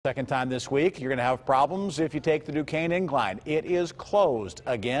Second time this week, you're going to have problems if you take the Duquesne Incline. It is closed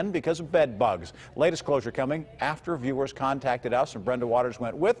again because of bed bugs. Latest closure coming after viewers contacted us, and Brenda Waters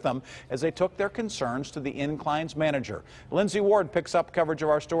went with them as they took their concerns to the incline's manager. Lindsay Ward picks up coverage of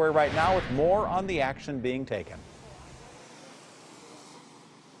our story right now with more on the action being taken.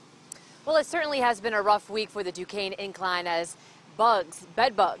 Well, it certainly has been a rough week for the Duquesne Incline as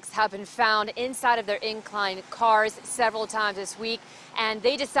bed bugs have been found inside of their incline cars several times this week, and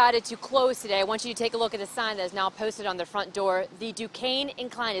they decided to close today. I want you to take a look at the sign that is now posted on their front door. The Duquesne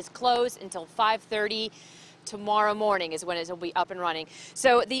Incline is closed until 5:30. Tomorrow morning is when it will be up and running.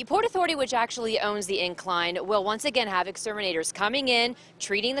 So the Port Authority, which actually owns the incline, will once again have exterminators coming in,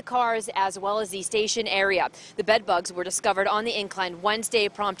 treating the cars as well as the station area. The bed bugs were discovered on the incline Wednesday,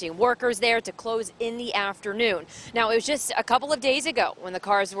 prompting workers there to close in the afternoon. Now, it was just a couple of days ago when the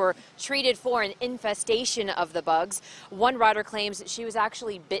cars were treated for an infestation of the bugs. One rider claims she was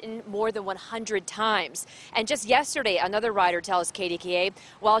actually bitten more than 100 times. And just yesterday, another rider tells KDKA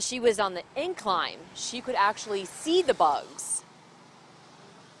while she was on the incline, she could actually see the bugs.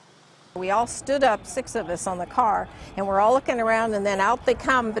 We all stood up, 6 of us on the car, and we're all looking around, and then out they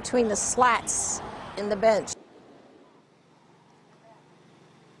come between the slats in the bench.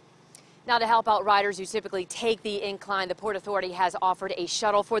 Now, to help out riders who typically take the incline, the Port Authority has offered a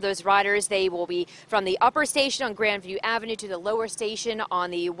shuttle for those riders. They will be from the upper station on Grandview Avenue to the lower station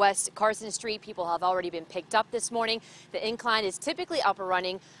on the West Carson Street. People have already been picked up this morning. The incline is typically up and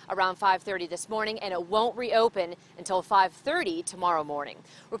running around 5:30 this morning, and it won't reopen until 5:30 tomorrow morning.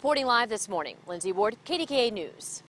 Reporting live this morning, Lindsay Ward, KDKA News.